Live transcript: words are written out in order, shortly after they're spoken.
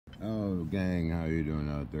So gang, how you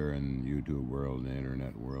doing out there in the YouTube world, and the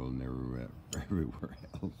internet world, and everywhere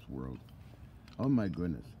else world? Oh my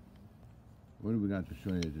goodness. What do we got to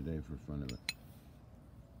show you today for fun of it?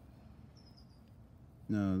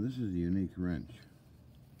 No, this is a unique wrench.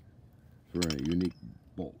 For a unique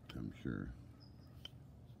bolt, I'm sure.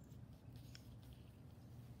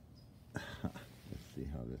 Let's see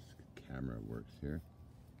how this camera works here.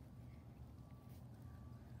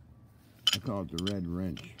 I call it the red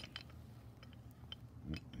wrench.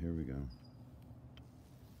 Oh, here we go.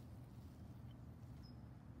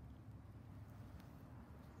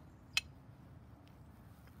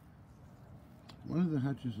 One of the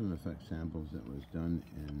Hutchison effect samples that was done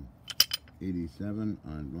in '87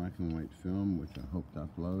 on black and white film, which I hope to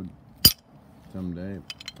upload someday.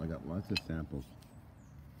 I got lots of samples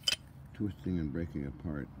twisting and breaking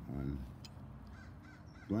apart on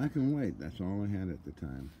black and white. That's all I had at the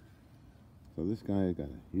time. So this guy got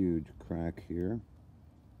a huge crack here.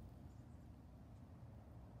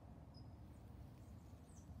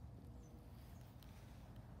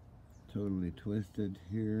 Totally twisted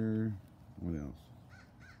here. What else?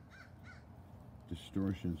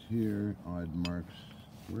 Distortions here, odd marks.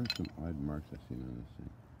 Where are some odd marks I've seen on this thing?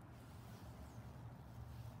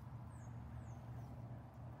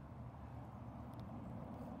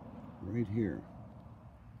 Right here.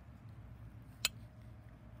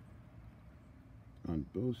 On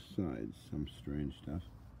both sides, some strange stuff.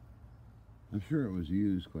 I'm sure it was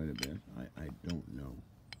used quite a bit. I don't know.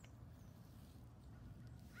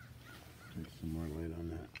 Take some more light on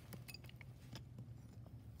that.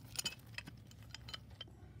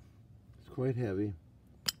 It's quite heavy.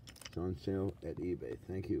 It's on sale at eBay.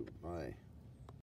 Thank you. Bye.